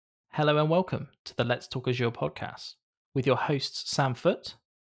Hello and welcome to the Let's Talk Azure podcast with your hosts, Sam Foote.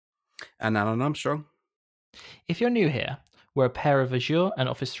 And Alan Armstrong. If you're new here, we're a pair of Azure and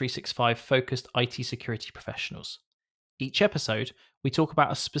Office 365 focused IT security professionals. Each episode, we talk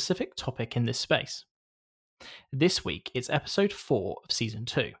about a specific topic in this space. This week, it's episode 4 of season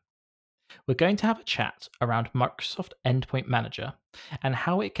 2. We're going to have a chat around Microsoft Endpoint Manager and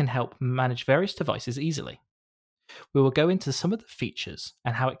how it can help manage various devices easily. We will go into some of the features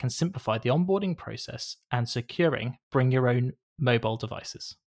and how it can simplify the onboarding process and securing bring your own mobile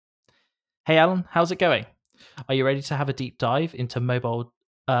devices. Hey, Alan, how's it going? Are you ready to have a deep dive into mobile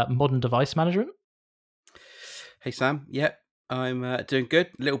modern device management? Hey, Sam. Yeah, I'm doing good.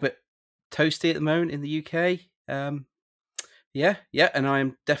 A little bit toasty at the moment in the UK. Yeah, and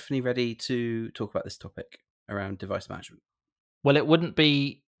I'm definitely ready to talk about this topic around device management. Well, it wouldn't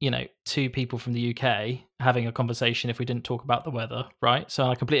be, two people from the UK having a conversation if we didn't talk about the weather, right? So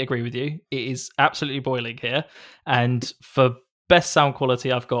I completely agree with you. It is absolutely boiling here. And for best sound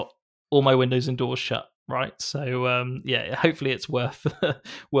quality, I've got all my windows and doors shut, right? So yeah, hopefully it's worth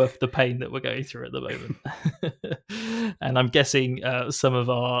worth the pain that we're going through at the moment. And I'm guessing some of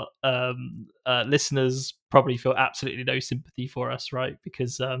our listeners probably feel absolutely no sympathy for us, right?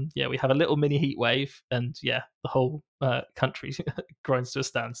 Because yeah, we have a little mini heat wave, and yeah, the whole country grinds to a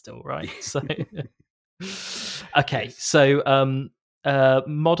standstill, right? So, okay, Yes. so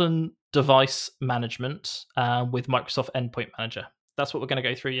modern device management with Microsoft Endpoint Manager. That's what we're going to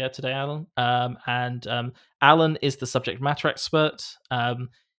go through today, Alan. And Alan is the subject matter expert.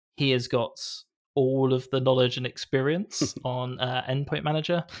 He has got all of the knowledge and experience on Endpoint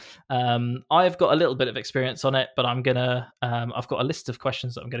Manager. I've got a little bit of experience on it, but I've got a list of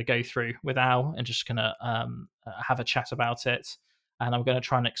questions that I'm going to go through with Al and just going to have a chat about it. And I'm going to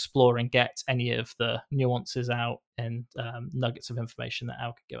try and explore and get any of the nuances out and nuggets of information that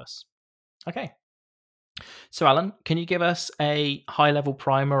Al could give us. Okay. So, Alan, can you give us a high level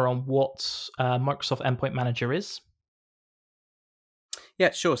primer on what Microsoft Endpoint Manager is?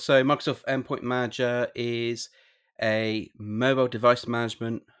 Yeah, sure. So Microsoft Endpoint Manager is a mobile device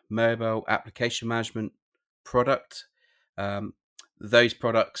management, mobile application management product. Um, those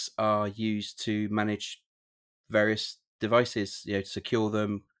products are used to manage various devices, to secure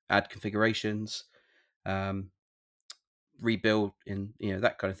them, add configurations, um, rebuild, in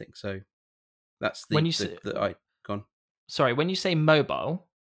that kind of thing. So that's When the you the say, the I gone. sorry, when you say mobile,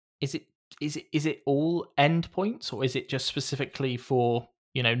 is it all endpoints, or is it just specifically for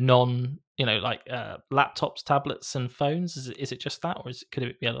non like laptops, tablets, and phones? Is it just that, or could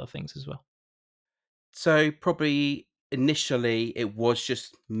it be other things as well? So probably initially it was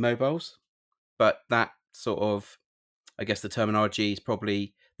just mobiles, but that sort of, I guess the terminology is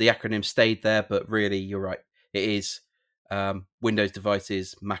probably the acronym stayed there, but really you're right. It is Windows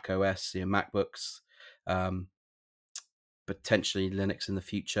devices, Mac OS, MacBooks, um, potentially Linux in the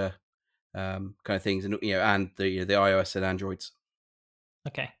future, kind of things, and and the iOS and Androids.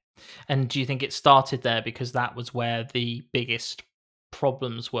 Okay. And do you think it started there because that was where the biggest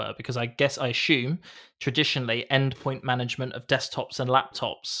problems were? Because I assume traditionally endpoint management of desktops and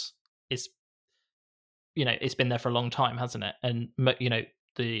laptops is it's been there for a long time, hasn't it? And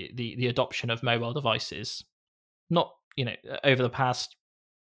the adoption of mobile devices, not over the past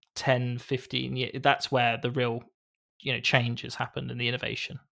 10, 15 years, that's where the real change has happened and the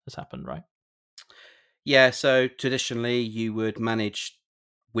innovation has happened, right? Yeah, so traditionally you would manage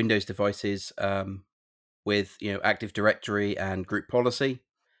Windows devices with Active Directory and group policy,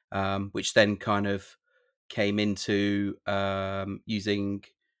 which then kind of came into using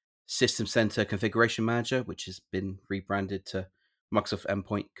System Center Configuration Manager, which has been rebranded to Microsoft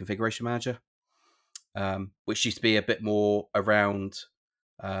Endpoint Configuration Manager, which used to be a bit more around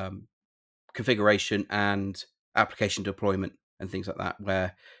um, configuration and application deployment and things like that,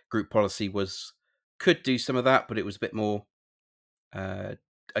 where group policy could do some of that, but it was a bit more, I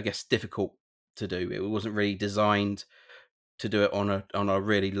guess, difficult to do. It wasn't really designed to do it on a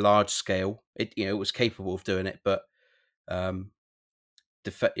really large scale. It was capable of doing it, but um,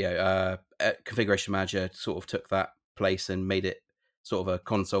 configuration manager sort of took that place and made it sort of a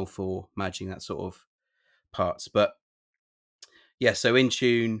console for managing that sort of parts. But yeah, so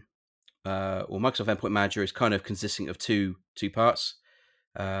Intune or Microsoft Endpoint Manager is kind of consisting of two parts.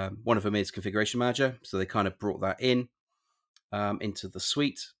 One of them is Configuration Manager, so they kind of brought that into the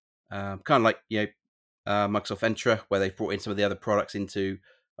suite, kind of like Microsoft Entra, where they've brought in some of the other products into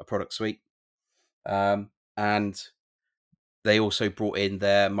a product suite, and they also brought in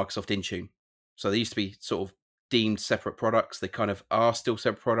their Microsoft Intune. So they used to be sort of deemed separate products. They kind of are still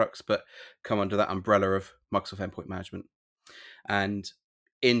separate products, but come under that umbrella of Microsoft Endpoint Management. And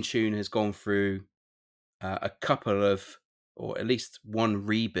Intune has gone through a couple of, or at least one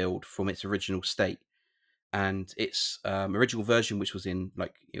rebuild from its original state, and its original version, which was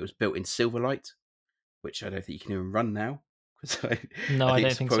it was built in Silverlight, which I don't think you can even run now. So No, I I think don't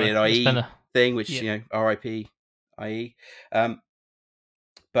it's think probably so. an It's been IE a thing, which yeah. RIP IE.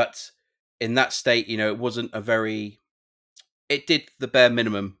 But in that state, it wasn't a very. It did the bare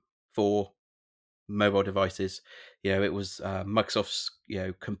minimum for mobile devices. It was Microsoft's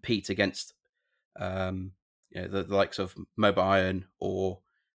compete against the likes of Mobile Iron or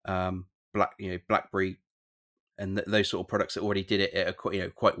BlackBerry and those sort of products that already did it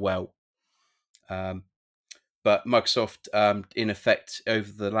quite well. But Microsoft, in effect,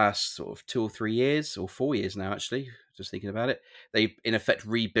 over the last sort of 2 or 3 years, or 4 years now, actually, just thinking about it, they in effect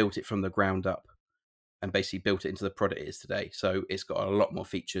rebuilt it from the ground up and basically built it into the product it is today. So it's got a lot more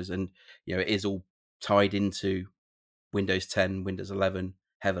features, and it is all tied into Windows 10, Windows 11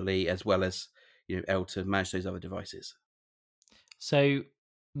 heavily, as well as able to manage those other devices. So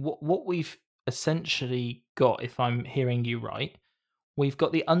what we've essentially got, if I'm hearing you right, we've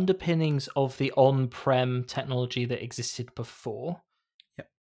got the underpinnings of the on-prem technology that existed before, Yep.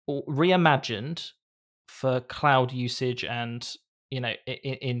 or reimagined for cloud usage and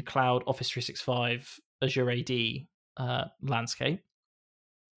in cloud Office 365 Azure AD landscape.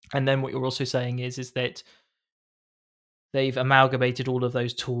 And then what you're also saying is that they've amalgamated all of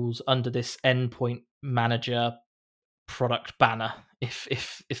those tools under this endpoint manager product banner,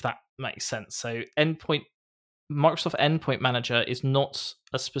 if that makes sense. So Microsoft Endpoint Manager is not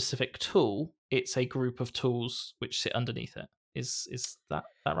a specific tool; it's a group of tools which sit underneath it. Is that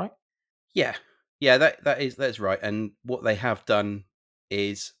right? Yeah, yeah, that's right. And what they have done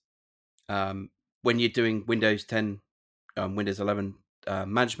is, when you're doing Windows 10, Windows 11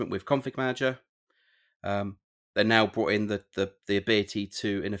 management with Config Manager, they now brought in the ability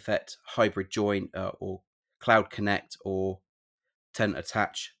to, in effect, hybrid join or Cloud Connect or Tenant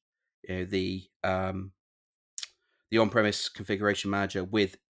Attach, the on-premise configuration manager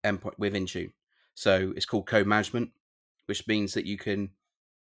with endpoint with Intune. So it's called co-management, which means that you can,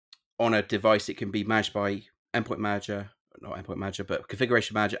 on a device, it can be managed by endpoint manager, not endpoint manager, but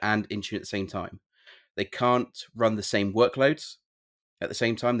configuration manager and Intune at the same time. They can't run the same workloads at the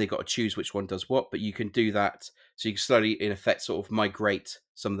same time. They've got to choose which one does what, but you can do that. So you can slowly, in effect, sort of migrate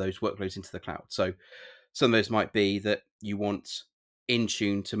some of those workloads into the cloud. So some of those might be that you want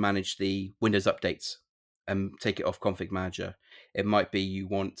Intune to manage the Windows updates and take it off Config Manager. It might be you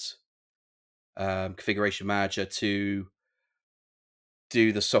want Configuration Manager to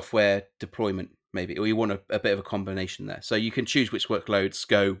do the software deployment, maybe, or you want a bit of a combination there. So you can choose which workloads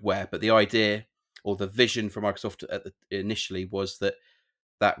go where. But the idea or the vision for Microsoft initially was that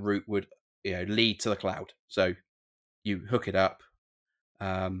route would lead to the cloud. So you hook it up,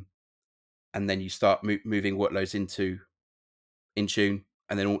 and then you start moving workloads into Intune,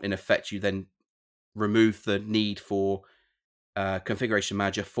 and then in effect you then remove the need for configuration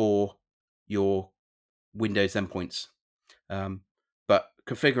manager for your Windows endpoints. But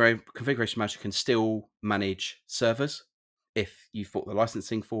configuration manager can still manage servers if you've bought the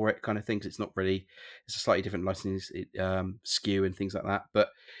licensing for it, kind of things. It's not really, it's a slightly different licensing SKU and things like that.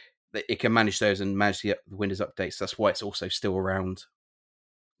 But it can manage those and manage the Windows updates. That's why it's also still around,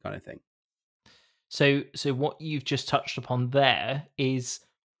 kind of thing. So what you've just touched upon there is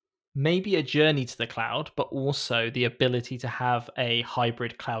maybe a journey to the cloud, but also the ability to have a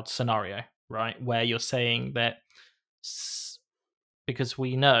hybrid cloud scenario, right? Where you're saying that because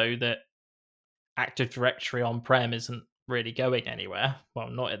we know that Active Directory on-prem isn't really going anywhere. Well,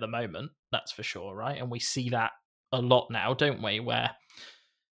 not at the moment, that's for sure, right? And we see that a lot now, don't we? Where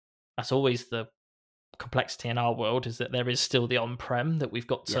that's always the complexity in our world, is that there is still the on-prem that we've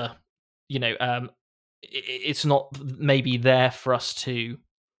got to, it's not maybe there for us to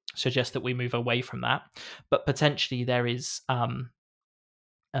suggest that we move away from that, but potentially there is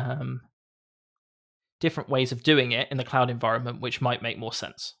different ways of doing it in the cloud environment which might make more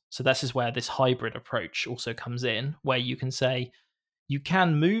sense. So this is where this hybrid approach also comes in, where you can say you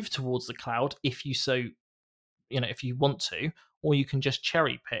can move towards the cloud if you so, if you want to, or you can just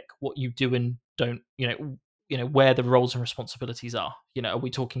cherry pick what you do and don't, where the roles and responsibilities are. Are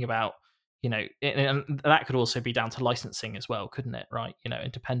we talking about, and that could also be down to licensing as well, couldn't it? Right?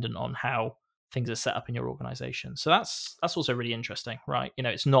 And dependent on how things are set up in your organization. So that's also really interesting, right?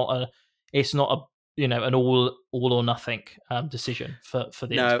 It's not a an all or nothing decision for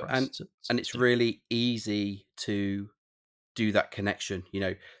the No, enterprise. and it's really easy to do that connection.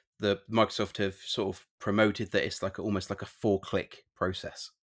 The Microsoft have sort of promoted that it's almost like a 4-click process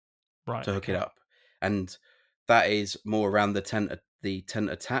right to hook it up, and that is more around the the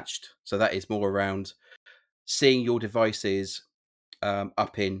tenant attached. So that is more around seeing your devices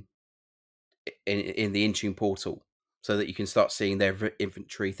up in the Intune portal, so that you can start seeing their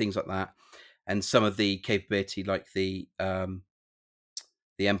inventory, things like that, and some of the capability like the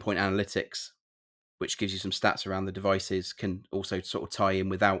endpoint analytics, which gives you some stats around the devices, can also sort of tie in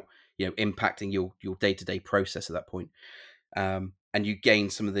without impacting your day-to-day process at that point. And you gain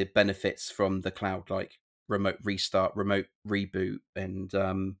some of the benefits from the cloud, like remote restart, remote reboot, and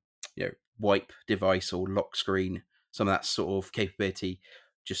wipe device or lock screen. Some of that sort of capability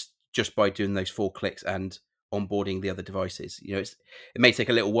just by doing those 4 clicks and onboarding the other devices. It may take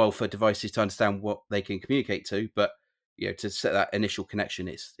a little while for devices to understand what they can communicate to, but to set that initial connection,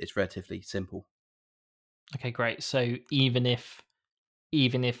 it's relatively simple. Okay, great. So even if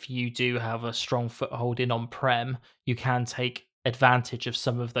you do have a strong foothold in on-prem, you can take advantage of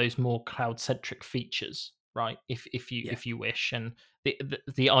some of those more cloud-centric features, right? Yeah. If you wish. And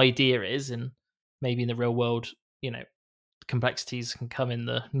the idea is, and maybe in the real world, complexities can come in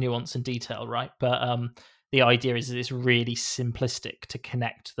the nuance and detail, right? But the idea is that it's really simplistic to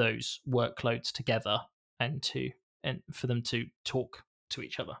connect those workloads together and for them to talk to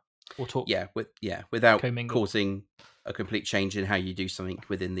each other or talk Without commingle. causing a complete change in how you do something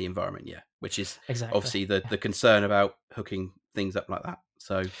within the environment, which is Exactly. obviously the concern about hooking things up like that.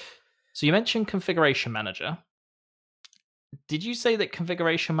 So You mentioned Configuration Manager. Did you say that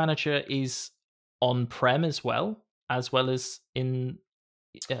Configuration Manager is on-prem as well as in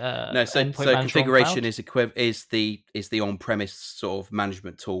no, Endpoint so Manager on configuration cloud? is the on-premise sort of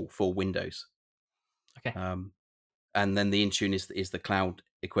management tool for Windows, Okay, and then the Intune is the cloud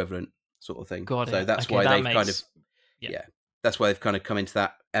equivalent sort of thing. got So it. that's Okay, why that they've kind of makes yeah. yeah, that's why they've kind of come into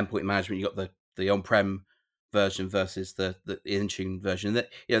that endpoint management. You got the on-prem version versus the Intune version. That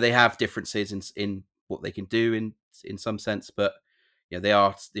they have differences in what they can do in some sense, but they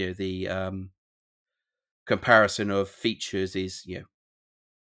are the comparison of features is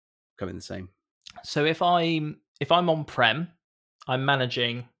coming the same. So if I'm on-prem, I'm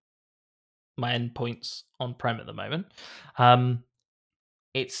managing my endpoints on-prem at the moment. Um,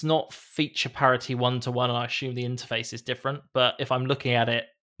 it's not feature parity one-to-one, and I assume the interface is different. But if I'm looking at it,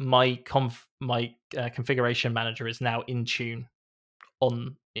 my configuration manager is now in tune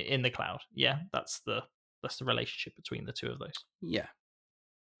in the cloud. Yeah, that's the relationship between the two of those. Yeah,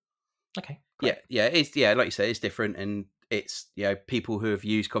 Okay, great. It's like you say, it's different, and it's people who have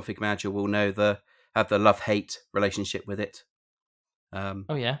used Config Manager will know have the love hate relationship with it.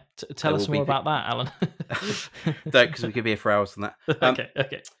 Oh yeah, There tell will us be more about that, Alan. because we could be here for hours on that.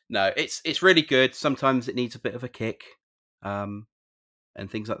 Okay. No, it's really good. Sometimes it needs a bit of a kick, and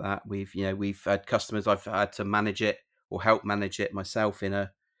things like that. We've had customers I've had to manage it or help manage it myself in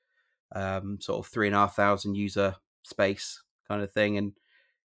a sort of 3,500 user space kind of thing, and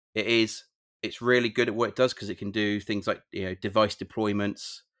it's really good at what it does because it can do things like device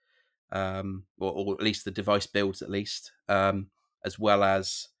deployments, or at least the device builds, at least, as well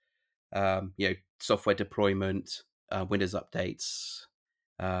as software deployment, Windows updates,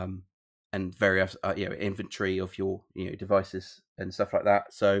 um, and various inventory of your devices and stuff like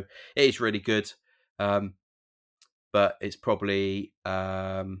that. So it is really good, but it's probably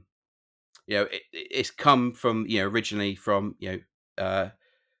it's come from originally from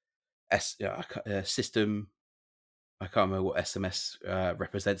system. I can't remember what SMS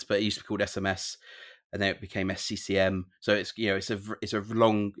represents, but it used to be called SMS, and then it became SCCM. So it's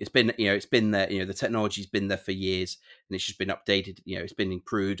it's been there. The technology's been there for years, and it's just been updated. It's been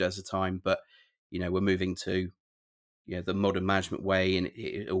improved as a time, but we're moving to the modern management way, and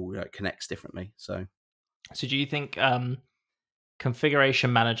it all connects differently. So Do you think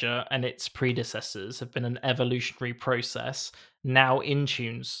Configuration Manager and its predecessors have been an evolutionary process? Now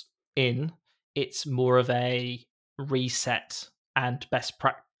Intune's it's more of a reset and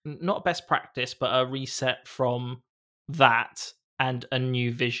not best practice, but a reset from that and a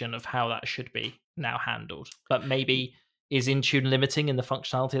new vision of how that should be now handled. But maybe is Intune limiting in the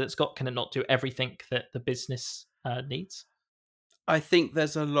functionality that's got? Can it not do everything that the business needs? I think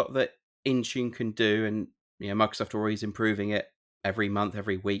there's a lot that Intune can do, and Microsoft always improving it every month,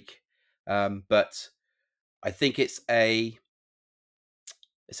 every week. But I think it's a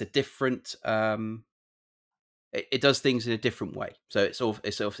different. It does things in a different way. So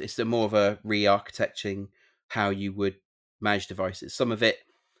it's a more of a re-architecting how you would manage devices. Some of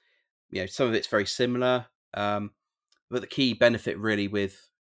it's very similar. But the key benefit really with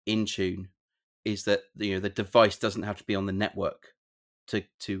Intune is that the device doesn't have to be on the network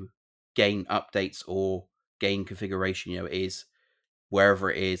to gain updates or gain configuration. It is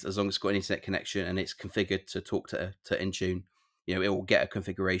wherever it is, as long as it's got an internet connection and it's configured to talk to Intune. it will get a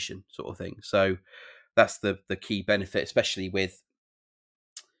configuration sort of thing. So that's the key benefit, especially with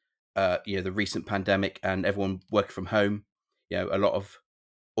the recent pandemic and everyone working from home. A lot of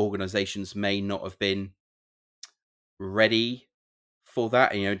organizations may not have been ready for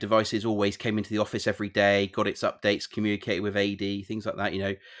that. Devices always came into the office every day, got its updates, communicated with AD, things like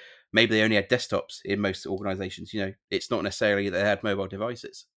that. Maybe they only had desktops in most organizations. It's not necessarily that they had mobile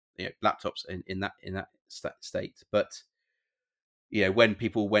devices, laptops in that state. But when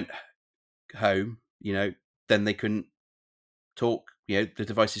people went home, then they couldn't talk. The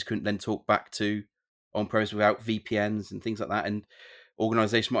devices couldn't then talk back to on-premise without VPNs and things like that. And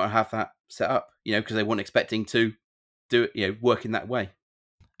organizations might have that set up, because they weren't expecting to do it, work in that way.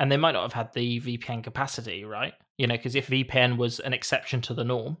 And they might not have had the VPN capacity, right? Because if VPN was an exception to the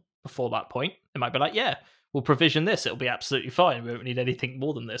norm before that point, it might be like, yeah, we'll provision this. It'll be absolutely fine. We won't need anything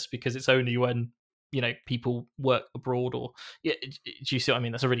more than this, because it's only when people work abroad or do you see what I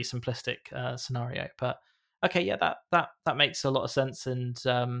mean? That's a really simplistic scenario, but okay, yeah, that makes a lot of sense. And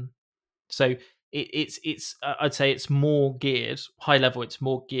so it's I'd say it's more geared high level. It's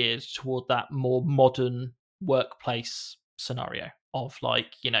more geared toward that more modern workplace scenario of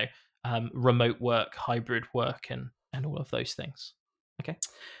remote work, hybrid work, and all of those things. Okay.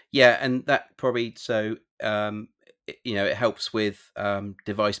 Yeah, and that probably it helps with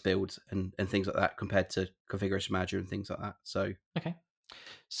device builds and things like that compared to configuration manager and things like that. So okay.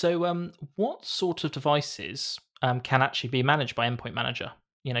 So what sort of devices can actually be managed by Endpoint Manager?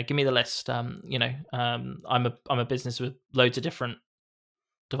 Give me the list. I'm a business with loads of different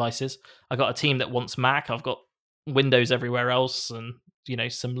devices. I got a team that wants Mac. I've got Windows everywhere else, and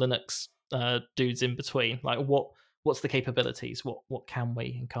some Linux dudes in between. Like, what's the capabilities? What can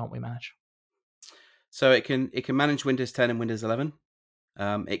we and can't we manage? So it can manage Windows 10 and Windows 11.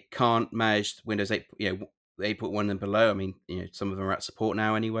 It can't manage Windows 8, 8.1 and below. I mean, some of them are at support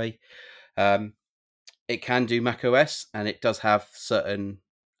now anyway. It can do Mac OS, and it does have certain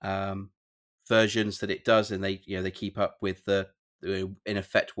versions that it does, and they keep up with in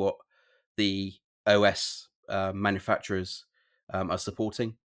effect what the OS manufacturers are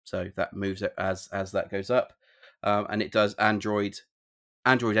supporting. So that moves it as that goes up, and it does Android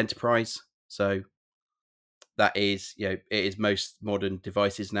Enterprise. So that is it is most modern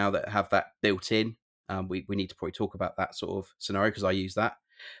devices now that have that built in. We need to probably talk about that sort of scenario because I use that.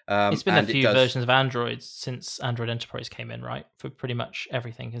 It's been a few versions of Android since Android Enterprise came in, right? For pretty much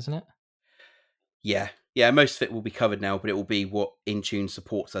everything, isn't it? Yeah, most of it will be covered now, but it will be what Intune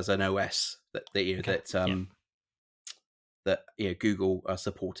supports as an OS that Google are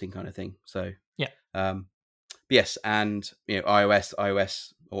supporting, kind of thing. So yes, and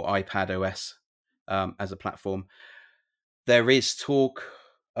iOS or iPad OS as a platform. There is talk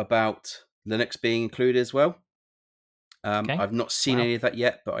about Linux being included as well. I've not seen any of that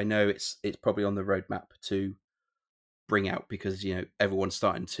yet, but I know it's probably on the roadmap to bring out because everyone's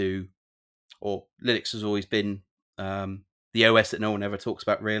starting to, or Linux has always been the OS that no one ever talks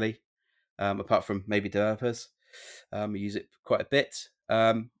about really, apart from maybe developers. We use it quite a bit.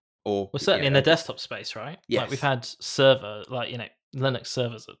 Or certainly in the desktop space, right? Yes. Like we've had server, Linux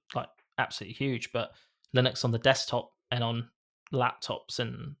servers are like absolutely huge, but Linux on the desktop and on laptops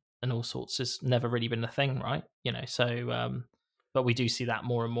and all sorts has never really been a thing, right? So but we do see that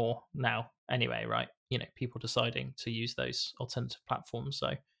more and more now anyway, right? People deciding to use those alternative platforms, so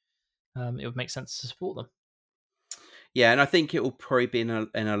it would make sense to support them. Yeah, and I think it will probably be in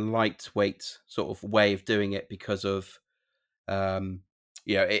a lightweight sort of way of doing it because of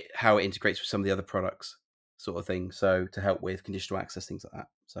how it integrates with some of the other products, sort of thing. So to help with conditional access, things like that.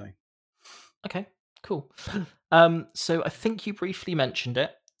 So okay, cool. So I think you briefly mentioned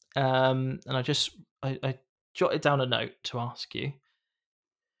it, and I jotted down a note to ask you.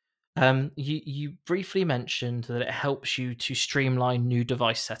 You briefly mentioned that it helps you to streamline new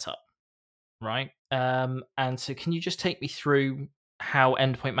device setup, right? And so can you just take me through how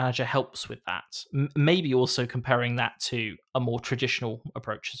Endpoint Manager helps with that? Maybe also comparing that to a more traditional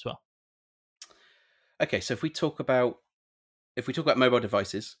approach as well. Okay, so if we talk about mobile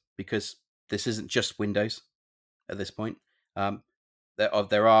devices, because this isn't just Windows at this point,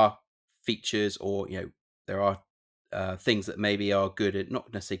 there are features or there are things that maybe are good and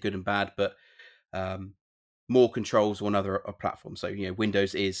not necessarily good and bad, but more controls on other platforms. So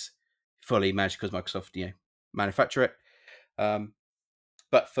Windows is fully managed because Microsoft manufacture it.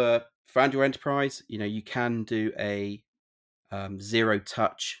 But for Android Enterprise, you can do a zero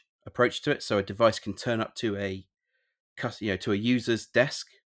touch approach to it. So a device can turn up to a user's desk,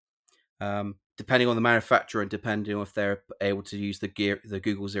 depending on the manufacturer and depending on if they're able to use the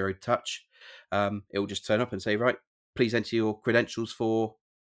Google Zero Touch. It will just turn up and say, right, please enter your credentials for,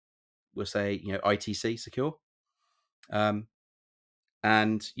 we'll say, ITC secure.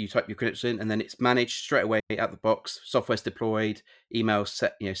 And you type your credentials in, and then it's managed straight away out the box. Software's deployed, emails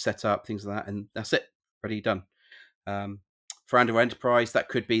set up, things like that, and that's it, ready, done. For Android Enterprise, that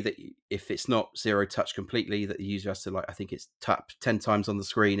could be that if it's not zero touch completely, that the user has to, I think it's tap 10 times on the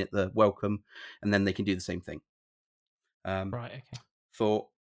screen at the welcome, and then they can do the same thing. Right. Okay. For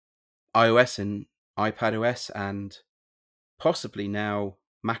iOS and iPadOS and possibly now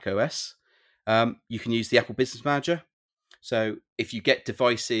macOS, you can use the Apple Business Manager. So if you get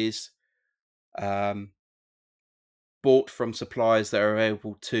devices bought from suppliers that are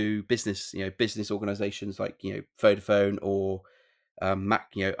available to business organizations like Vodafone or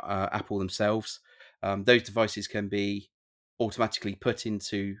Mac, Apple themselves, those devices can be automatically put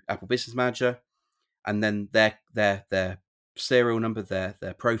into Apple Business Manager, and then their serial number,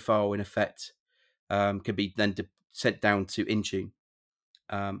 their profile, in effect, can be then sent down to Intune.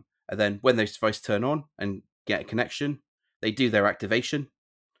 And then when those devices turn on and get a connection, they do their activation,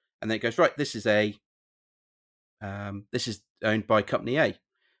 and then it goes, right, this is owned by company A.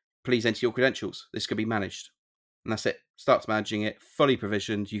 Please enter your credentials. This can be managed, and that's it. Starts managing it, fully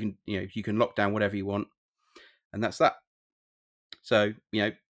provisioned. You can lock down whatever you want, and that's that. So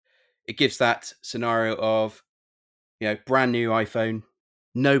it gives that scenario of brand new iPhone.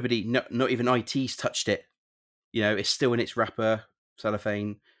 Nobody, not even IT's touched it. It's still in its wrapper,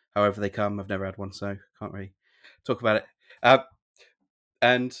 cellophane, however they come. I've never had one, so can't really talk about it.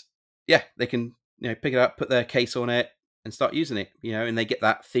 And yeah, they can pick it up, put their case on it, and start using it. And they get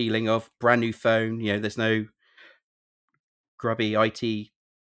that feeling of brand new phone. There's no grubby IT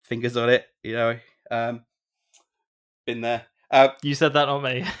fingers on it. Been there. You said that, not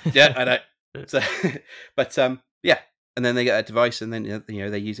me. Yeah, I know. So, but yeah, and then they get a device, and then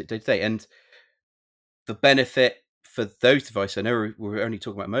they use it day to day. And the benefit for those devices, I know we're only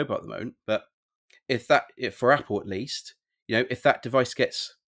talking about mobile at the moment, but if for Apple at least, if that device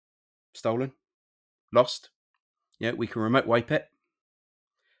gets stolen, lost, we can remote wipe it.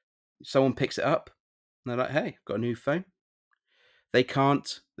 Someone picks it up, and they're like, "Hey, got a new phone." They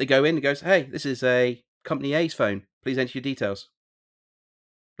can't. They go in and goes, "Hey, this is a company A's phone. Please enter your details."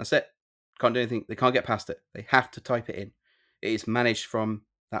 That's it. Can't do anything. They can't get past it. They have to type it in. It is managed from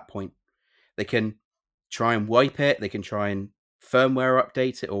that point. They can try and wipe it. They can try and firmware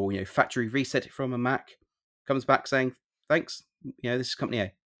update it, or factory reset it from a Mac. Comes back saying, "Thanks. This is company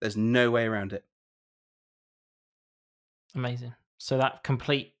A." There's no way around it. Amazing. So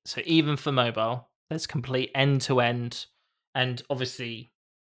even for mobile, there's complete end to end, and obviously,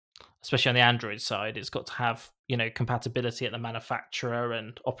 especially on the Android side, it's got to have compatibility at the manufacturer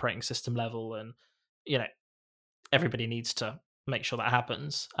and operating system level, and everybody needs to make sure that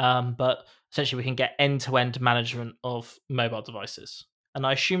happens. But essentially, we can get end to end management of mobile devices, and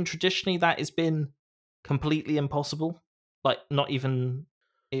I assume traditionally that has been completely impossible. Like, not even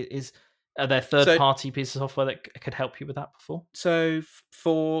is. Are there third-party pieces of software that could help you with that before? So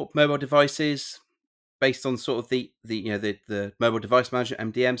for mobile devices, based on sort of the the mobile device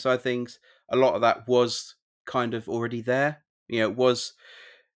management MDM side of things, a lot of that was kind of already there.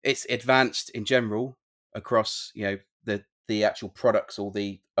 It's advanced in general across the actual products or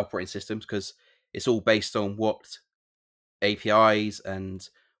the operating systems, because it's all based on what APIs and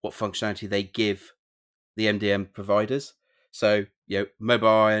what functionality they give the MDM providers. So Mobile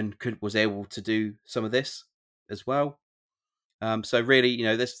Iron was able to do some of this as well. So really,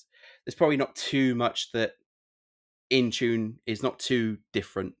 there's probably not too much that Intune is not too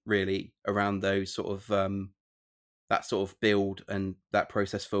different really around those sort of that sort of build and that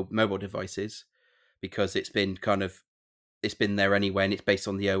process for mobile devices, because it's been there anyway, and it's based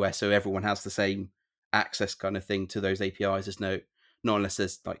on the OS, so everyone has the same access kind of thing to those APIs. There's not unless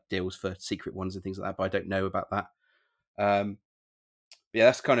there's like deals for secret ones and things like that, but I don't know about that. Yeah,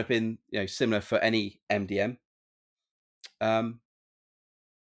 that's kind of been similar for any MDM.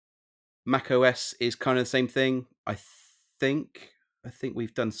 Mac OS is kind of the same thing. I think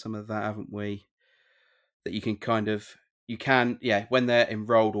we've done some of that, haven't we? That you can when they're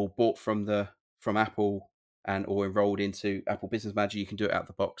enrolled or bought from Apple or enrolled into Apple Business Manager, you can do it out of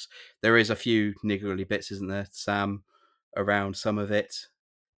the box. There is a few niggly bits, isn't there, Sam, around some of it,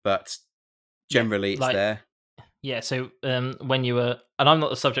 but generally it's there. Yeah, so when you were, and I'm not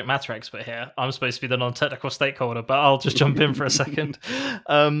the subject matter expert here, I'm supposed to be the non-technical stakeholder, but I'll just jump in for a second.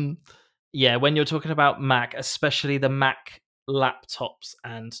 Yeah, when you're talking about Mac, especially the Mac laptops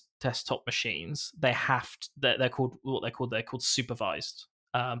and desktop machines, they're called supervised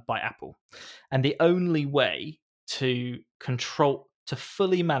by Apple, and the only way to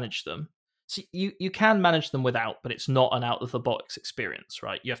fully manage them. So you can manage them without, but it's not an out of the box experience,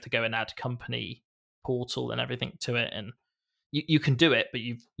 right? You have to go and add company portal and everything to it, and you can do it, but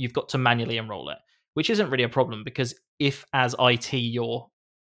you've got to manually enroll it, which isn't really a problem because if as IT you're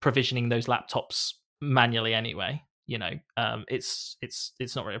provisioning those laptops manually anyway, it's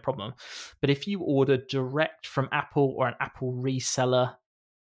not really a problem. But if you order direct from Apple or an Apple reseller,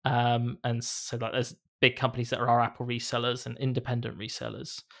 and so like there's big companies that are Apple resellers and independent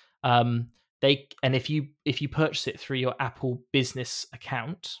resellers, if you purchase it through your Apple business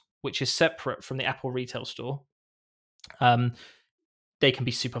account, which is separate from the Apple retail store, they can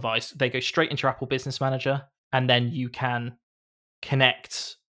be supervised. They go straight into your Apple Business Manager, and then you can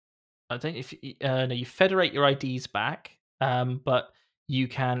connect. I don't know if no, you federate your IDs back, but you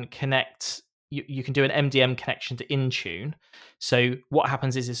can connect. You can do an MDM connection to Intune. So what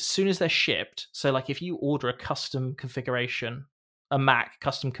happens is as soon as they're shipped, so like if you order a custom configuration, a Mac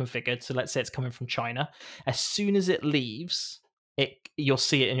custom configured, so let's say it's coming from China, as soon as it leaves, you'll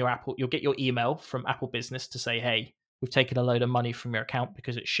see it in your Apple. You'll get your email from Apple Business to say, "Hey, we've taken a load of money from your account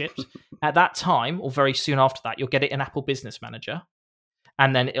because it's shipped." At that time, or very soon after that, you'll get it in Apple Business Manager,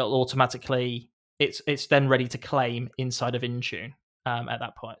 and then it'll automatically it's then ready to claim inside of Intune at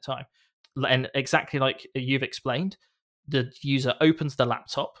that point in time. And exactly like you've explained, the user opens the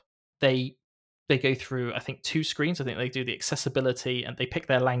laptop. They go through, I think, 2 screens. I think they do the accessibility and they pick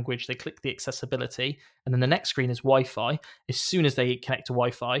their language. They click the accessibility, and then the next screen is Wi-Fi. As soon as they connect to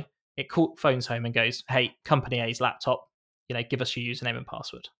Wi-Fi, it phones home and goes, "Hey, Company A's laptop, give us your username and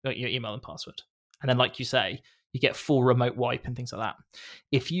password, your email and password." And then, like you say, you get full remote wipe and things like that.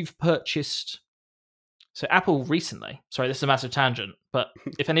 If you've purchased, so Apple recently, sorry, this is a massive tangent, but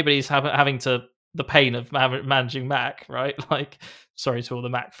if anybody's having the pain of managing Mac, right? Like, sorry to all the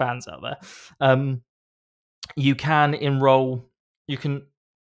Mac fans out there. You can enroll. You can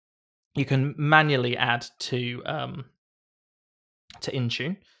manually add to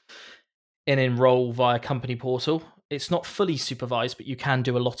Intune and enroll via company portal. It's not fully supervised, but you can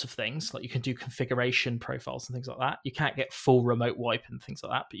do a lot of things. Like you can do configuration profiles and things like that. You can't get full remote wipe and things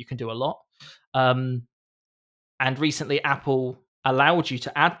like that, but you can do a lot. And recently, Apple allowed you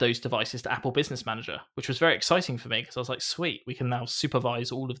to add those devices to Apple Business Manager, which was very exciting for me because I was like, sweet, we can now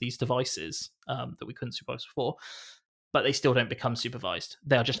supervise all of these devices that we couldn't supervise before, but they still don't become supervised.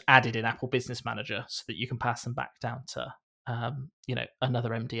 They are just added in Apple Business Manager so that you can pass them back down to, another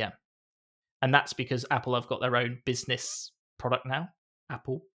MDM. And that's because Apple have got their own business product now.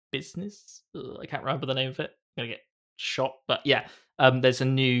 Apple Business. I can't remember the name of it. I'm going to get shot. But yeah, there's a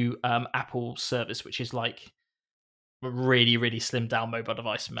new Apple service, which is like really, really slimmed down mobile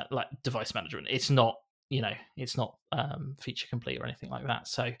device management. It's not, feature complete or anything like that.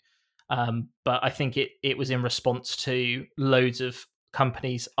 So, but I think it was in response to loads of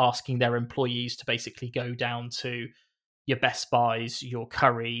companies asking their employees to basically go down to your Best Buys, your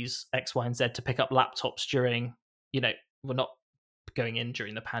Currys, X, Y, and Z to pick up laptops during, we're not going in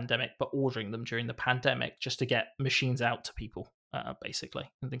during the pandemic, but ordering them during the pandemic just to get machines out to people, basically,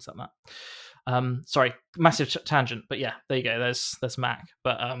 and things like that. Sorry, massive tangent, but yeah, there you go. There's Mac,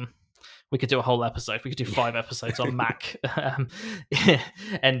 but we could do a whole episode. We could do 5 episodes on Mac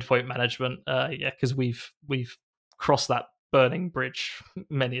endpoint management. Yeah, because we've crossed that burning bridge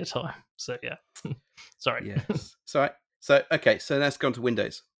many a time. So yeah, sorry. Yes. So okay, so let's go on to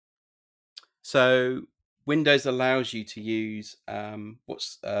Windows. So Windows allows you to use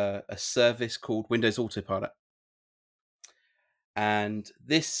what's a service called Windows Autopilot. And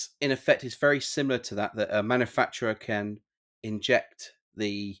this, in effect, is very similar to that a manufacturer can inject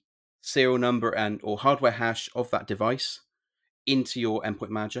the serial number or hardware hash of that device into your endpoint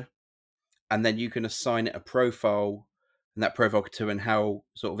manager. And then you can assign it a profile, and that profile can determine how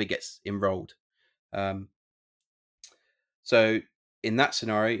sort of it gets enrolled. So in that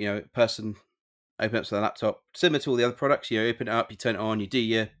scenario, a person opens up the laptop, similar to all the other products. You open it up, you turn it on, you do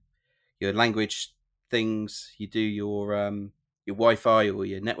your language things, you do your Wi-Fi or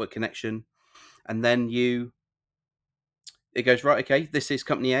your network connection, and then it goes, right, okay, this is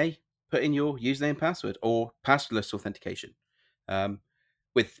company A. Put in your username and password or passwordless authentication.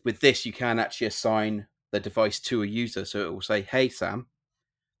 With this, you can actually assign the device to a user, so it will say, "Hey Sam,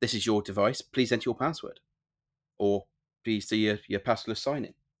 this is your device. Please enter your password, or please do your passwordless sign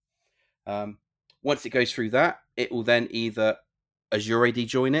in." Once it goes through that, it will then either Azure AD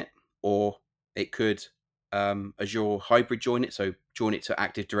join it, or it could Azure Hybrid join it, so join it to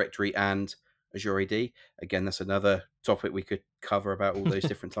Active Directory and Azure AD. Again, that's another topic we could cover about all those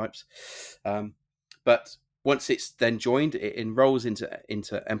different types. But once it's then joined, it enrolls into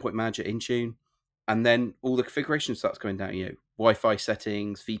Endpoint Manager Intune, and then all the configuration starts going down. Wi-Fi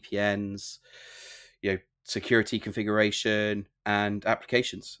settings, VPNs, security configuration, and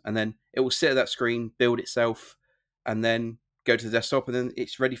applications. And then it will sit at that screen, build itself, and then go to the desktop, and then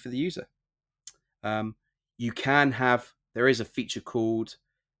it's ready for the user. You can have, there is a feature called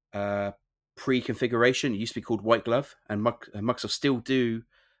pre-configuration. It used to be called White Glove, and Microsoft still do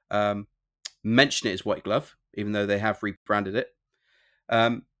mention it as White Glove, even though they have rebranded it.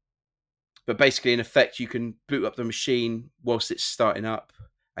 But basically, in effect, you can boot up the machine whilst it's starting up,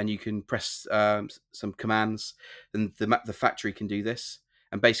 and you can press some commands, and the factory can do this.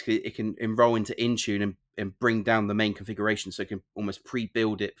 And basically, it can enroll into Intune and bring down the main configuration, so it can almost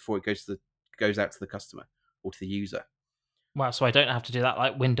pre-build it before it goes out to the customer or to the user. Wow, so I don't have to do that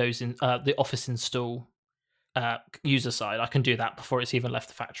like Windows in the Office install user side. I can do that before it's even left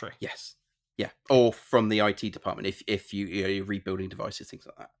the factory. Yes, yeah, or from the IT department if you're rebuilding devices, things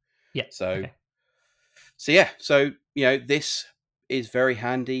like that. Yeah. So this is very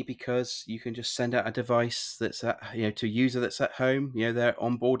handy because you can just send out a device that's to a user that's at home. They're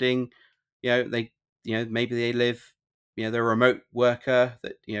onboarding. Maybe they live. They're a remote worker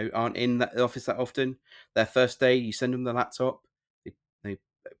that aren't in that office that often. Their first day, you send them the laptop. They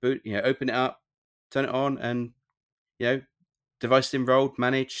boot. Open it up, turn it on, and device enrolled,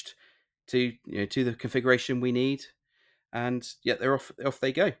 managed to to the configuration we need, and they're off. Off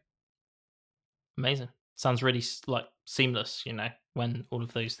they go. Amazing. Sounds really like seamless, when all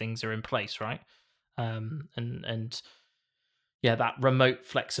of those things are in place, right? And yeah, that remote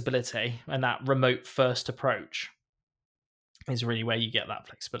flexibility and that remote first approach is really where you get that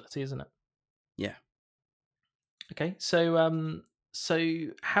flexibility, isn't it? Yeah. Okay, so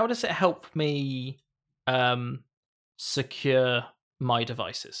how does it help me secure my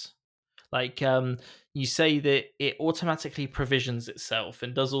devices? Like you say that it automatically provisions itself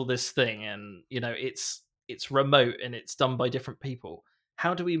and does all this thing, and it's remote and it's done by different people.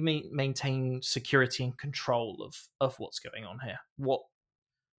 How do we maintain security and control of what's going on here? What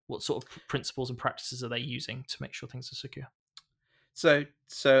sort of principles and practices are they using to make sure things are secure? So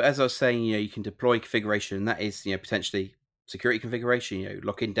as I was saying, you can deploy configuration, and that is potentially security configuration.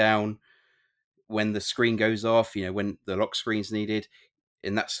 Locking down when the screen goes off. When the lock screen is needed,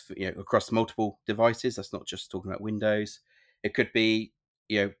 and that's across multiple devices. That's not just talking about Windows. It could be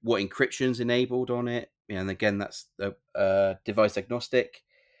what encryption's enabled on it. And again, that's device agnostic.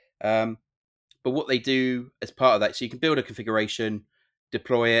 But what they do as part of that, so you can build a configuration,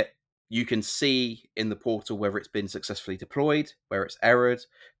 deploy it. You can see in the portal whether it's been successfully deployed, where it's errored,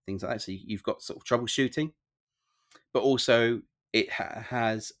 things like that. So you've got sort of troubleshooting, but also it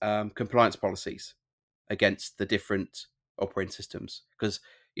has compliance policies against the different operating systems, because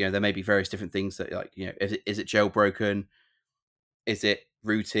there may be various different things that, like, is it jailbroken, is it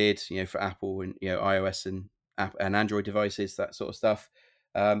rooted, for Apple and iOS and Android devices, that sort of stuff.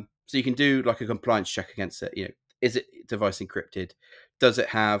 So you can do like a compliance check against it. Is it device encrypted? Does it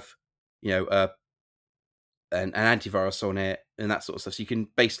have an antivirus on it, and that sort of stuff? So you can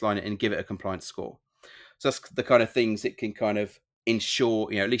baseline it and give it a compliance score. So that's the kind of things it can kind of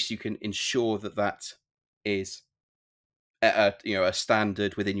ensure. At least you can ensure that is a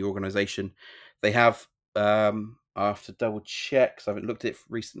standard within your organization. They have I have to double check because I haven't looked at it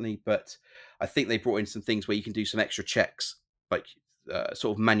recently, but I think they brought in some things where you can do some extra checks, like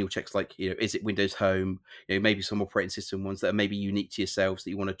sort of manual checks, like is it Windows Home? Maybe some operating system ones that are maybe unique to yourselves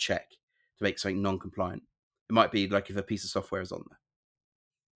that you want to check to make something non-compliant. It might be like if a piece of software is on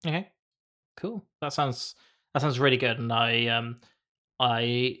there. Okay, cool. That sounds really good, and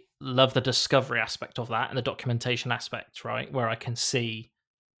I love the discovery aspect of that and the documentation aspect, right? Where I can see,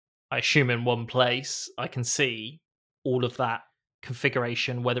 I assume in one place, I can see all of that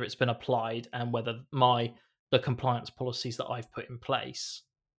configuration, whether it's been applied and whether the compliance policies that I've put in place,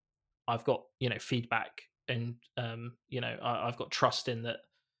 I've got feedback, and I've got trust in that,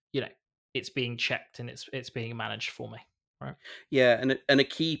 it's being checked and it's being managed for me, right? Yeah, and a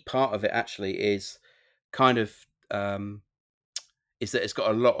key part of it actually is kind of is that it's got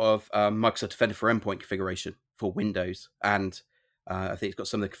a lot of Microsoft Defender for Endpoint configuration for Windows, and I think it's got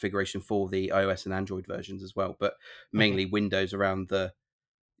some of the configuration for the iOS and Android versions as well, but mainly Windows around the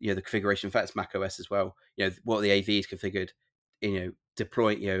the configuration. In fact, it's Mac OS as well. What the AV is configured,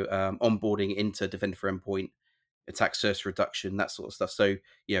 deploy, onboarding into Defender for Endpoint, attack surface reduction, that sort of stuff. So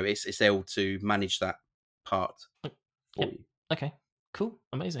it's able to manage that part for Yep. you. Okay. Cool.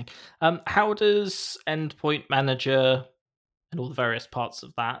 Amazing. How does Endpoint Manager and all the various parts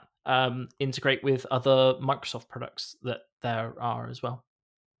of that integrate with other Microsoft products that there are as well?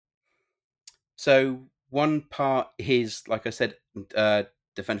 So one part is, like I said,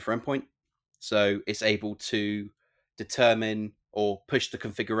 Defender for Endpoint. So it's able to determine or push the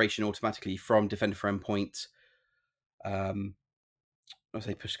configuration automatically from Defender for Endpoint. I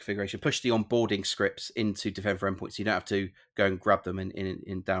say push configuration, push the onboarding scripts into Defender for Endpoint, so you don't have to go and grab them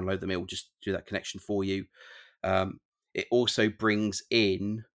and download them. It will just do that connection for you. It also brings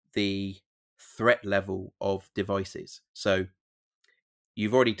in the threat level of devices. So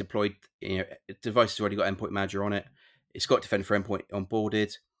you've already deployed, device has already got Endpoint Manager on it. It's got Defender for Endpoint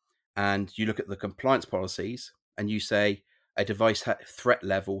onboarded, and you look at the compliance policies and you say a device threat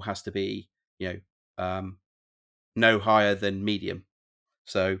level has to be, no higher than medium.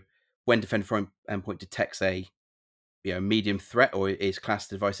 So when Defender for Endpoint detects a medium threat, or is classed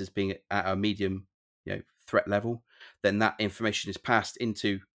the device as being at a medium threat level, then that information is passed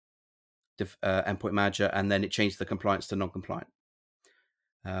into Endpoint Manager, and then it changes the compliance to non-compliant.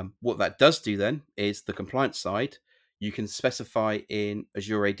 What that does do then is the compliance side. You can specify in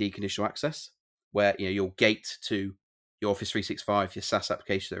Azure AD conditional access, where your gate to your Office 365, your SaaS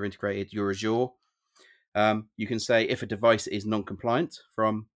applications that are integrated, your Azure. You can say if a device is non-compliant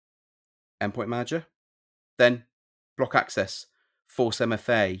from Endpoint Manager, then block access, force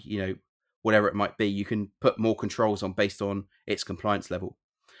MFA, whatever it might be. You can put more controls on based on its compliance level.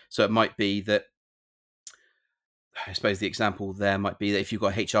 So it might be that, I suppose the example there might be that if you've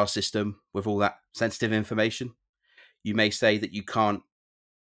got a HR system with all that sensitive information, you may say that you can't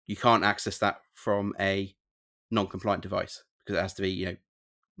access that from a non-compliant device because it has to be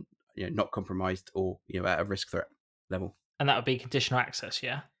not compromised or at a risk threat level. And that would be conditional access,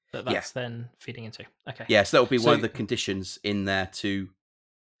 yeah? That's then feeding into. Okay. Yeah, so that will be one of the conditions in there to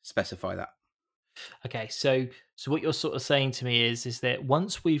specify that. Okay, so what you're sort of saying to me is that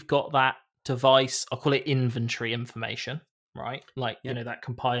once we've got that device, I'll call it inventory information, right? Like, that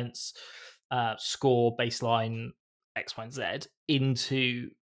compliance score, baseline, X, Y, and Z into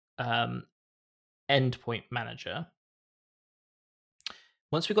Endpoint Manager.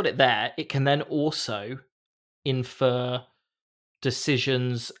 Once we've got it there, it can then also infer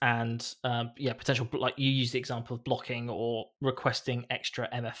decisions and potential, like you use the example of blocking or requesting extra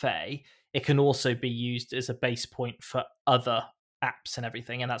MFA. It can also be used as a base point for other apps and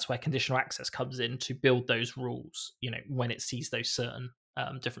everything, and that's where conditional access comes in to build those rules when it sees those certain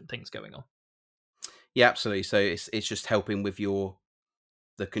different things going on. Yeah, absolutely. So it's just helping with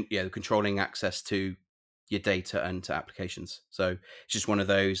the controlling access to your data and to applications. So it's just one of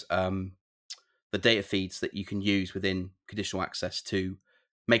those the data feeds that you can use within conditional access to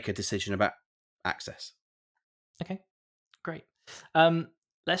make a decision about access. Okay, great.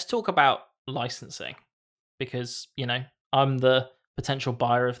 Let's talk about licensing, because I'm the potential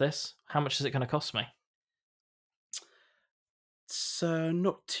buyer of this. How much is it going to cost me? So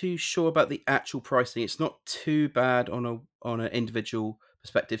not too sure about the actual pricing. It's not too bad on an individual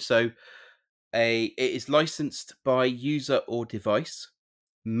perspective. So it is licensed by user or device,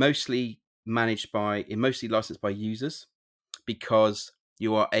 mostly licensed by users, because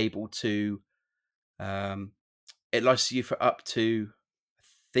you are able to it licenses you for up to,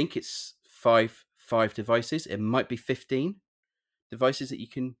 I think it's five devices. It might be 15 devices that you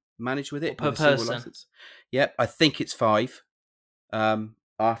can manage with it per with a single person. license. Yep, I think it's 5. I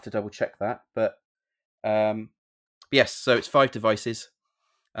have to double check that, but yes, so it's 5 devices.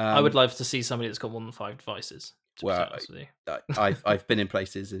 I would love to see somebody that's got more than 5 devices. Well, I've been in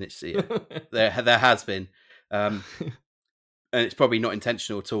places, and it's there has been, and it's probably not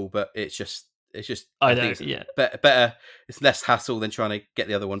intentional at all, but it's just I know, yeah. Better. It's less hassle than trying to get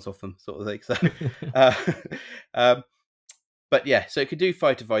the other ones off them, sort of thing. So, but yeah, so it can do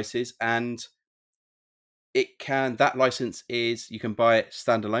 5 devices, and that license is, you can buy it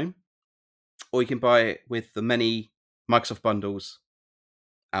standalone, or you can buy it with the many Microsoft bundles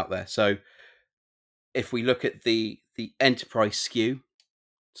out there. So if we look at the enterprise SKU,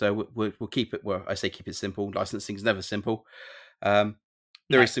 so we'll keep it. Well, I say keep it simple. Licensing is never simple.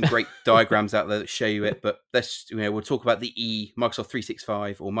 There is some great diagrams out there that show you it, but we'll talk about the Microsoft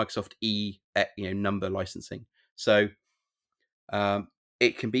 365 or Microsoft number licensing. So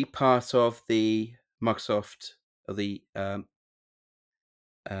it can be part of the Microsoft or the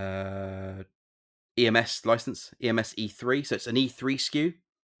EMS license, EMS E3. So it's an E3 SKU.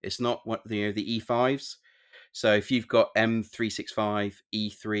 It's not the E5s. So if you've got M365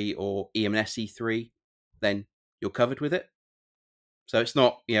 E3 or EMS E3, then you're covered with it. So it's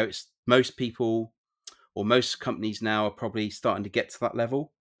not, it's most people or most companies now are probably starting to get to that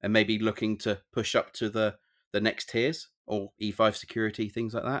level and maybe looking to push up to the next tiers or E5 security,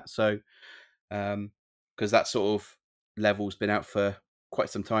 things like that. So because that sort of level's been out for quite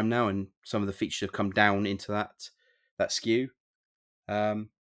some time now, and some of the features have come down into that SKU.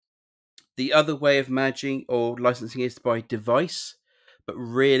 The other way of managing or licensing is by device, but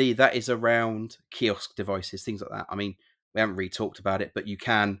really that is around kiosk devices, things like that. I mean, we haven't really talked about it, but you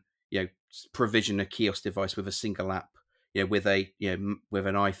can, provision a kiosk device with a single app, with a, with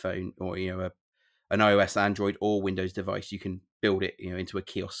an iPhone or, an iOS, Android, or Windows device. You can build it, into a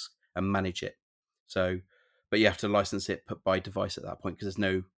kiosk and manage it. So, but you have to license it by device at that point because there's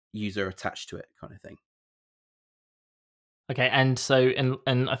no user attached to it, kind of thing. Okay, and so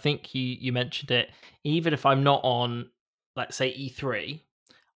and I think you mentioned it. Even if I'm not on, let's say E3,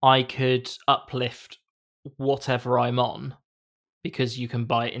 I could uplift whatever I'm on because you can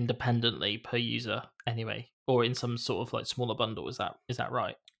buy it independently per user anyway, or in some sort of like smaller bundle. Is that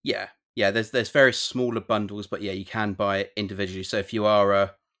right? Yeah, yeah. There's various smaller bundles, but yeah, you can buy it individually. So if you are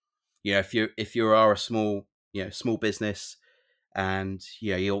a, if you are a small, small business, and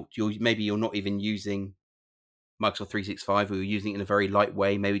you're not even using Microsoft 365, or you're using it in a very light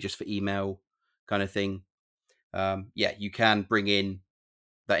way, maybe just for email kind of thing. Yeah, you can bring in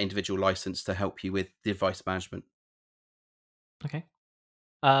that individual license to help you with device management. Okay.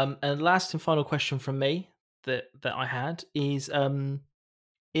 And last and final question from me that I had is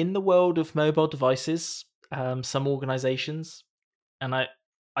in the world of mobile devices, some organizations, and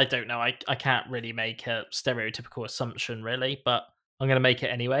I don't know, I can't really make a stereotypical assumption really, but I'm going to make it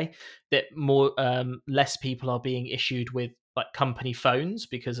anyway, that more less people are being issued with like company phones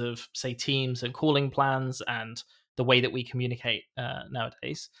because of say Teams and calling plans and the way that we communicate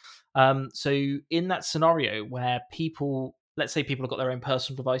nowadays. So in that scenario where people, let's say people have got their own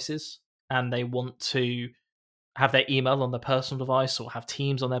personal devices and they want to have their email on their personal device or have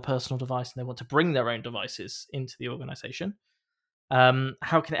Teams on their personal device and they want to bring their own devices into the organization,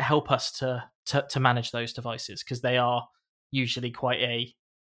 how can it help us to manage those devices? Because they are usually quite a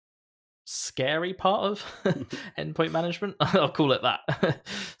scary part of endpoint management. I'll call it that.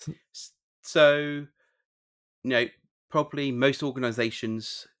 So, probably most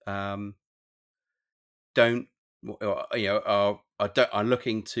organizations don't, are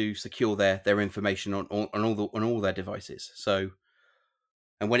looking to secure their information on all their devices. So,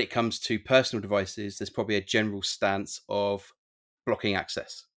 and when it comes to personal devices, there's probably a general stance of blocking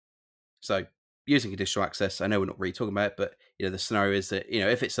access. So, using conditional access, I know we're not really talking about it, but the scenario is that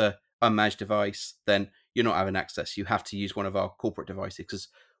if it's a unmanaged device, then you're not having access. You have to use one of our corporate devices because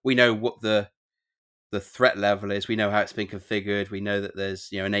we know what the threat level is. We know how it's been configured. We know that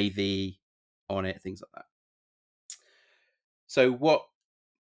there's an AV on it, things like that. So what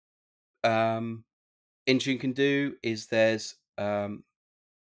Intune can do is it's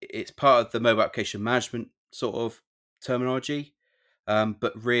part of the mobile application management sort of terminology,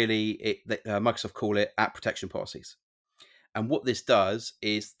 but really Microsoft call it app protection policies. And what this does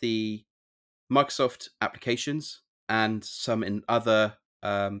is the Microsoft applications and some in other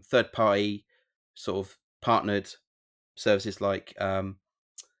third party sort of partnered services like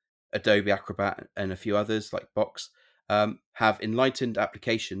Adobe Acrobat and a few others like Box have enlightened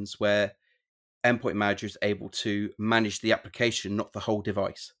applications where endpoint manager is able to manage the application, not the whole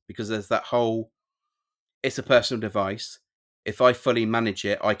device, because there's that whole, it's a personal device. If I fully manage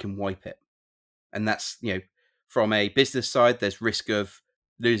it, I can wipe it. And that's, from a business side, there's risk of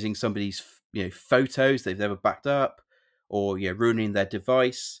losing somebody's, photos they've never backed up, or, ruining their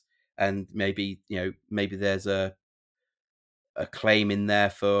device. And maybe there's a claim in there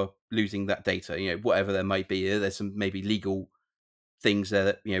for losing that data, whatever there might be. There's some maybe legal things there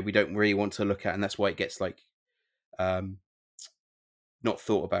that, we don't really want to look at. And that's why it gets like, not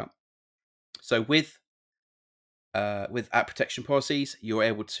thought about. So with app protection policies, you're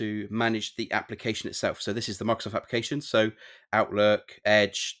able to manage the application itself. So this is the Microsoft application. So Outlook,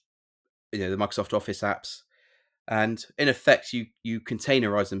 Edge, the Microsoft Office apps, and in effect, you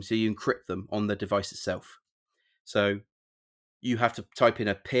containerize them. So you encrypt them on the device itself. So you have to type in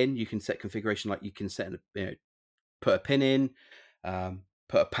a PIN. You can set configuration like you can set, put a PIN in,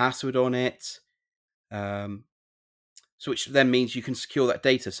 put a password on it. So which then means you can secure that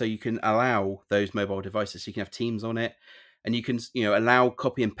data, so you can allow those mobile devices. So you can have Teams on it, and you can allow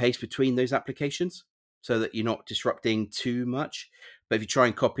copy and paste between those applications, so that you're not disrupting too much. But if you try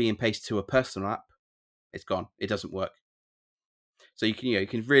and copy and paste to a personal app, it's gone. It doesn't work. So you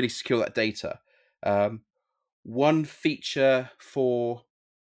can really secure that data. One feature for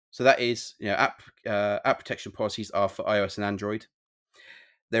so that is app protection policies are for iOS and Android.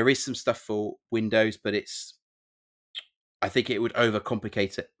 There is some stuff for Windows, but I think it would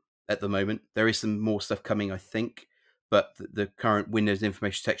overcomplicate it at the moment. There is some more stuff coming, I think, but the current Windows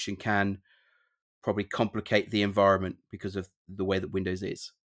information protection can probably complicate the environment because of the way that Windows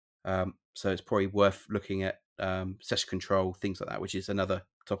is. So it's probably worth looking at session control, things like that, which is another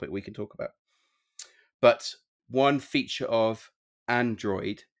topic we can talk about. But one feature of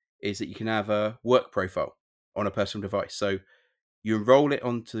Android is that you can have a work profile on a personal device. So you enroll it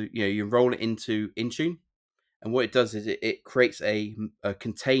into Intune, and what it does is it creates a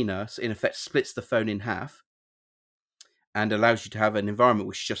container, so in effect splits the phone in half, and allows you to have an environment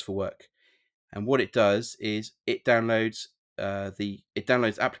which is just for work. And what it does is it downloads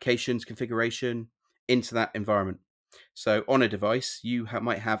applications configuration into that environment. So on a device, you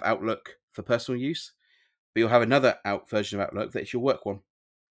might have Outlook for personal use, but you'll have another version of Outlook that's your work one.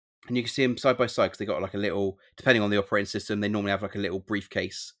 And you can see them side by side because they got like a little, depending on the operating system, they normally have like a little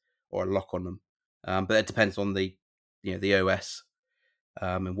briefcase or a lock on them. But it depends on the OS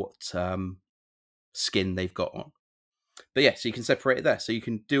and what skin they've got on. But yeah, so you can separate it there. So you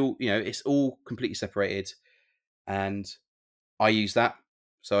can do, it's all completely separated, and I use that,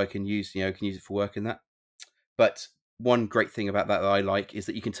 so I can use it for work and that. But one great thing about that I like is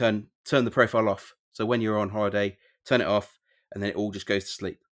that you can turn the profile off. So when you're on holiday, turn it off, and then it all just goes to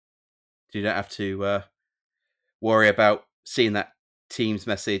sleep. So you don't have to worry about seeing that Teams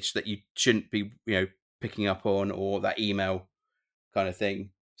message that you shouldn't be, picking up on, or that email kind of thing.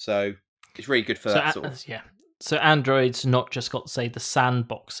 So it's really good for that sort of. Yeah. So Android's not just got, say, the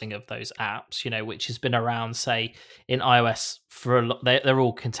sandboxing of those apps, which has been around, say, in iOS for a lot. They're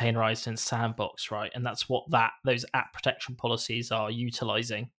all containerized in Sandbox, right? And that's what those app protection policies are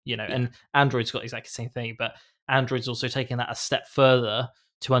utilizing, And Android's got exactly the same thing, but Android's also taking that a step further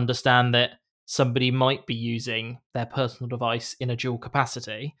to understand that somebody might be using their personal device in a dual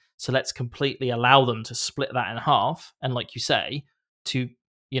capacity. So let's completely allow them to split that in half, and like you say, to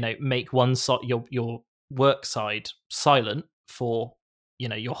make one side, your work side, silent for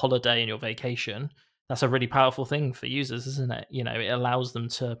your holiday and your vacation. That's a really powerful thing for users, isn't it? It allows them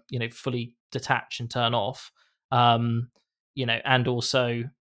to fully detach and turn off. And also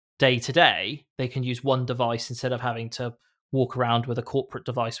day to day they can use one device instead of having to walk around with a corporate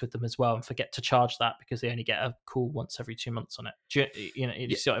device with them as well, and forget to charge that because they only get a call once every 2 months on it.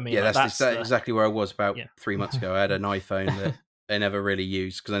 You see what I mean? Yeah, that's exactly where I was about 3 months ago. I had an iPhone that I never really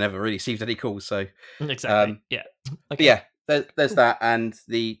used because I never really received any calls. So exactly, yeah. Okay. Yeah, there's that, and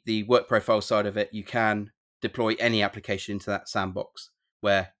the work profile side of it. You can deploy any application into that sandbox,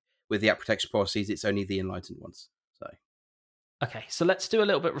 where with the app protection policies, it's only the enlightened ones. So okay, so let's do a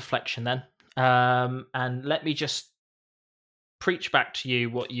little bit of reflection then, and let me just preach back to you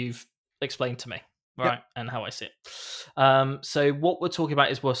what you've explained to me, right? Yep. And how I see it. So what we're talking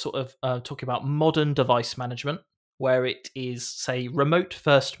about is we're sort of talking about modern device management, where it is, say, remote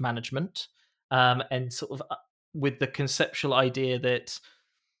first management, and sort of with the conceptual idea that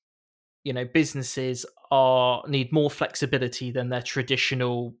businesses need more flexibility than their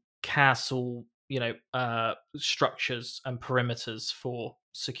traditional castle structures and perimeters for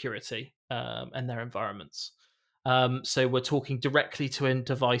security and their environments. So we're talking directly to end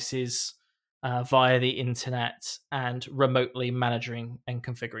devices via the internet and remotely managing and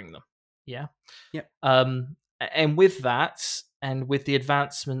configuring them. Yeah. Yeah. And with that, and with the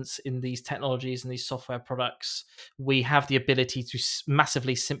advancements in these technologies and these software products, we have the ability to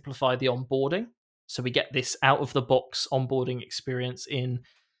massively simplify the onboarding. So we get this out of the box onboarding experience in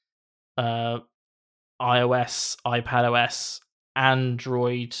iOS, iPadOS,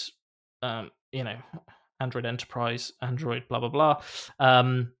 Android, Android Enterprise, Android blah, blah,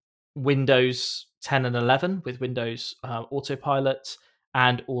 blah, Windows 10 and 11 with Windows Autopilot,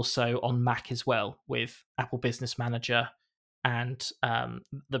 and also on Mac as well with Apple Business Manager and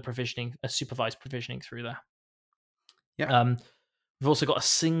the provisioning, supervised provisioning through there. Yeah. We've also got a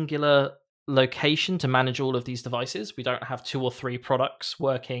singular location to manage all of these devices. We don't have 2 or 3 products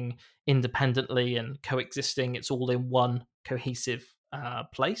working independently and coexisting. It's all in one cohesive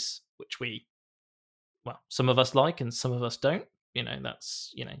place, which some of us like and some of us don't.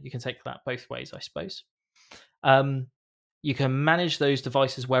 That's, you can take that both ways, I suppose. You can manage those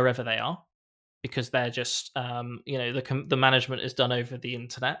devices wherever they are, because they're just, the management is done over the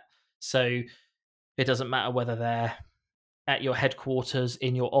internet. So it doesn't matter whether they're at your headquarters,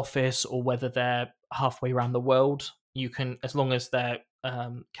 in your office, or whether they're halfway around the world. You can, as long as they're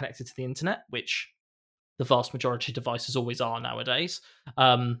connected to the internet, which the vast majority of devices always are nowadays,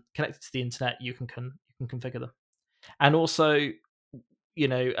 connected to the internet, you can configure them. And also,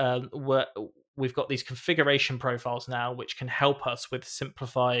 we've got these configuration profiles now, which can help us with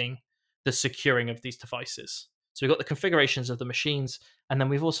simplifying the securing of these devices. So we've got the configurations of the machines, and then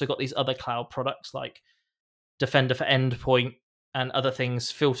we've also got these other cloud products like Defender for Endpoint and other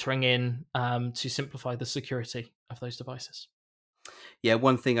things filtering in to simplify the security of those devices. Yeah,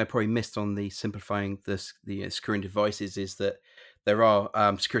 one thing I probably missed on the simplifying the securing devices is that there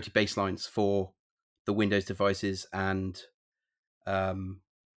are security baselines for the Windows devices and um,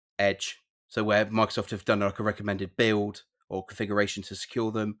 Edge. So where Microsoft have done like a recommended build or configuration to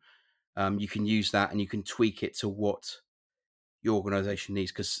secure them, you can use that and you can tweak it to what your organization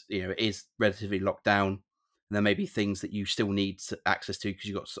needs, because it is relatively locked down, and there may be things that you still need access to because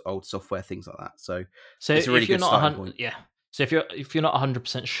you've got old software, things like that. So So it's a really if you're good not starting point. yeah. So if you're not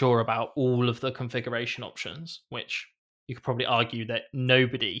 100% sure about all of the configuration options, which you could probably argue that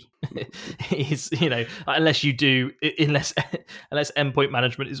nobody is, unless you do, unless unless endpoint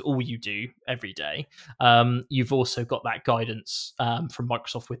management is all you do every day. You've also got that guidance from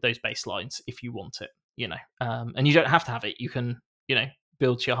Microsoft with those baselines if you want it. And you don't have to have it. You can,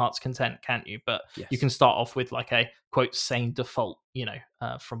 build to your heart's content, can't you? But you Yes. can start off with like a quote sane default,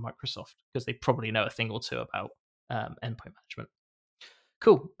 from Microsoft, because they probably know a thing or two about endpoint management.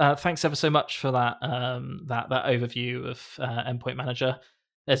 Cool. Thanks ever so much for that that overview of Endpoint Manager.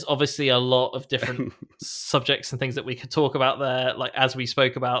 There's obviously a lot of different subjects and things that we could talk about there. Like as we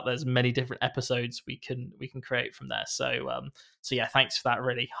spoke about, there's many different episodes we can create from there. So yeah, thanks for that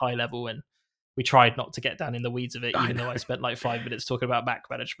really high level, and we tried not to get down in the weeds of it, I even know. though I spent like 5 minutes talking about Mac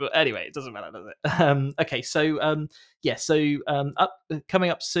Manage. But anyway, it doesn't matter, does it? Okay, so coming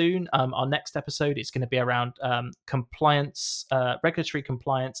up soon, our next episode is going to be around compliance, regulatory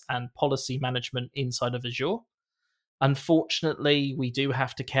compliance, and policy management inside of Azure. Unfortunately, we do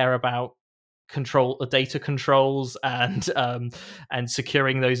have to care about data controls and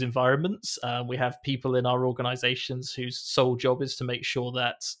securing those environments. We have people in our organizations whose sole job is to make sure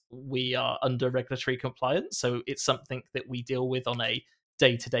that we are under regulatory compliance, so it's something that we deal with on a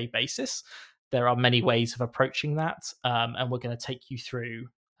day-to-day basis. There are many ways of approaching that, and we're going to take you through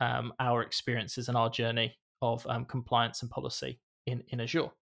our experiences and our journey of compliance and policy in Azure.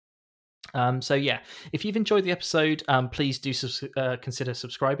 So yeah, if you've enjoyed the episode, please do consider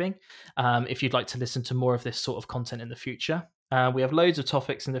subscribing if you'd like to listen to more of this sort of content in the future. We have loads of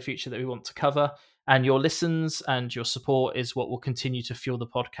topics in the future that we want to cover, and your listens and your support is what will continue to fuel the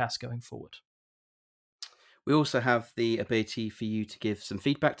podcast going forward. We also have the ability for you to give some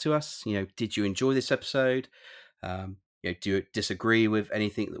feedback to us. Did you enjoy this episode? Do you disagree with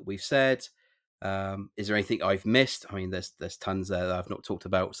anything that we've said? Is there anything I've missed? I mean, there's tons there that I've not talked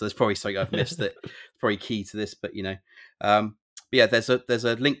about, so there's probably something I've missed that's probably key to this. But yeah, there's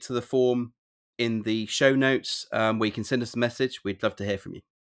a link to the form in the show notes where you can send us a message. We'd love to hear from you.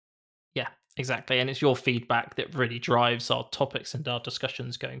 Yeah, exactly, and it's your feedback that really drives our topics and our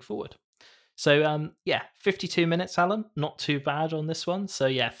discussions going forward. So yeah, 52 minutes, Alan. Not too bad on this one. So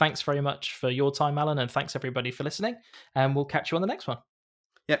yeah, thanks very much for your time, Alan, and thanks everybody for listening. And we'll catch you on the next one.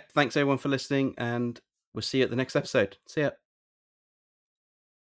 Yep, thanks everyone for listening, and we'll see you at the next episode. See ya.